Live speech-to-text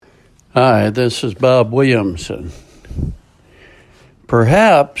Hi, this is Bob Williamson.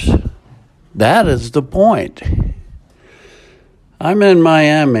 Perhaps that is the point. I'm in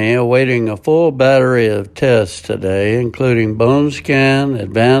Miami awaiting a full battery of tests today, including bone scan,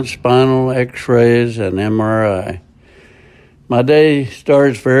 advanced spinal x-rays, and MRI. My day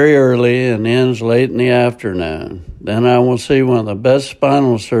starts very early and ends late in the afternoon. Then I will see one of the best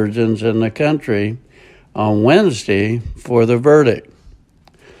spinal surgeons in the country on Wednesday for the verdict.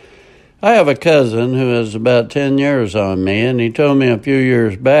 I have a cousin who has about 10 years on me, and he told me a few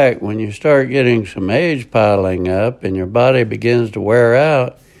years back, when you start getting some age piling up and your body begins to wear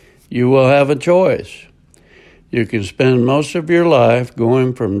out, you will have a choice. You can spend most of your life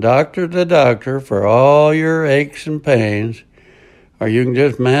going from doctor to doctor for all your aches and pains, or you can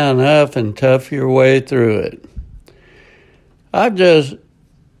just man up and tough your way through it. I've just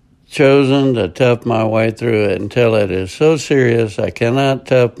chosen to tough my way through it until it is so serious I cannot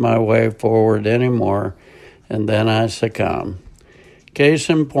tough my way forward anymore, and then I succumb. Case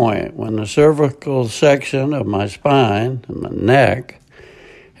in point, when the cervical section of my spine, my neck,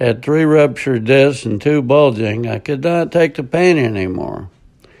 had 3 ruptured discs and 2 bulging, I could not take the pain anymore.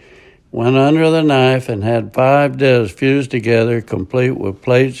 Went under the knife and had 5 discs fused together, complete with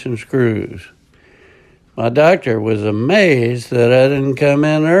plates and screws. My doctor was amazed that I didn't come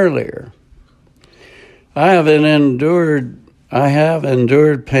in earlier. I have endured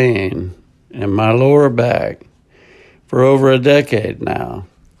pain in my lower back for over a decade now,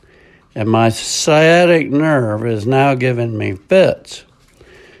 and my sciatic nerve is now giving me fits.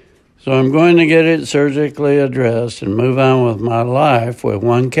 So I'm going to get it surgically addressed and move on with my life with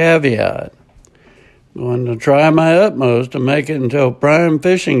one caveat. I'm going to try my utmost to make it until prime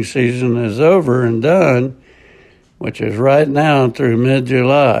fishing season is over and done, which is right now through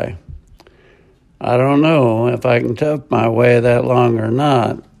mid-July. I don't know if I can tough my way that long or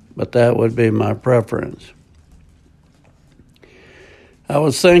not, but that would be my preference. I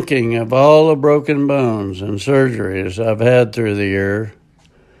was thinking of all the broken bones and surgeries I've had through the year,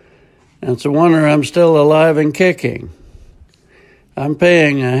 and it's a wonder I'm still alive and kicking. I'm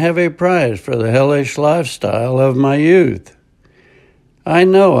paying a heavy price for the hellish lifestyle of my youth. I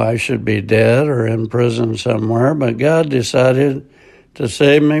know I should be dead or in prison somewhere, but God decided to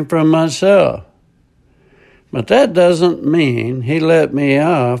save me from myself. But that doesn't mean He let me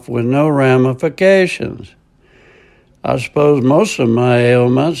off with no ramifications. I suppose most of my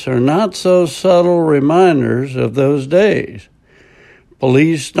ailments are not so subtle reminders of those days.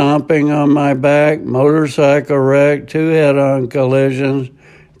 Police stomping on my back, motorcycle wreck, 2 head-on collisions,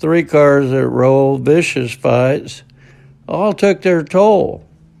 3 cars that rolled, vicious fights, all took their toll.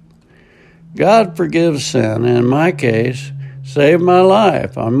 God forgives sin, and in my case, saved my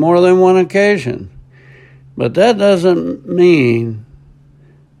life on more than one occasion. But that doesn't mean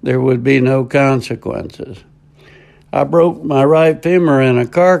there would be no consequences. I broke my right femur in a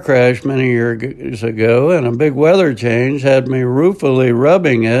car crash many years ago, and a big weather change had me ruefully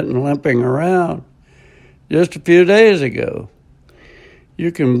rubbing it and limping around just a few days ago.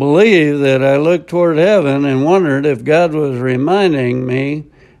 You can believe that I looked toward heaven and wondered if God was reminding me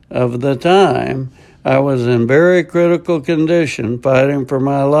of the time I was in very critical condition fighting for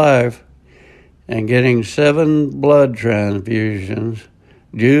my life and getting 7 blood transfusions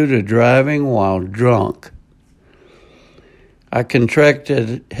due to driving while drunk. I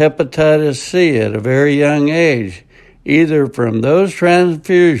contracted hepatitis C at a very young age, either from those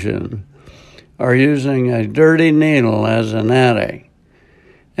transfusions or using a dirty needle as an addict.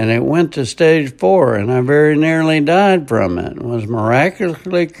 And it went to stage 4, and I very nearly died from it and was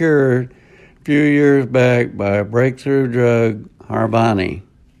miraculously cured a few years back by a breakthrough drug, Harvoni.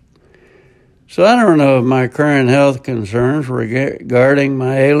 So I don't know if my current health concerns regarding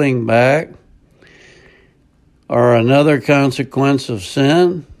my ailing back are another consequence of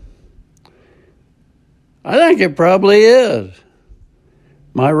sin. I think it probably is.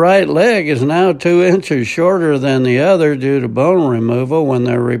 My right leg is now 2 inches shorter than the other due to bone removal when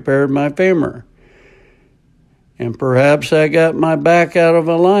they repaired my femur. And perhaps I got my back out of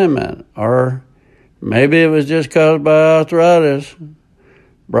alignment, or maybe it was just caused by arthritis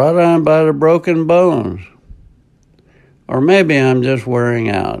brought on by the broken bones. Or maybe I'm just wearing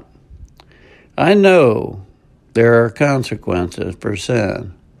out. I know there are consequences for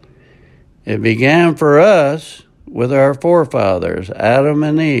sin. It began for us with our forefathers, Adam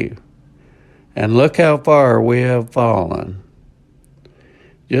and Eve, and look how far we have fallen.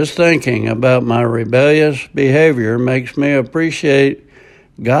 Just thinking about my rebellious behavior makes me appreciate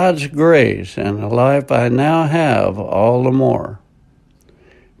God's grace and the life I now have all the more.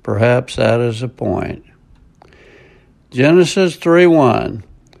 Perhaps that is the point. Genesis 3:1.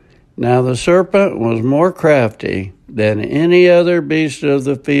 Now the serpent was more crafty than any other beast of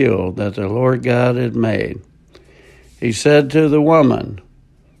the field that the Lord God had made. He said to the woman,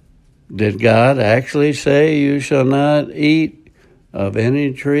 "Did God actually say you shall not eat of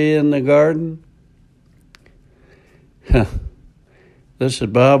any tree in the garden?" This is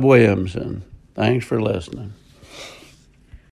Bob Williamson. Thanks for listening.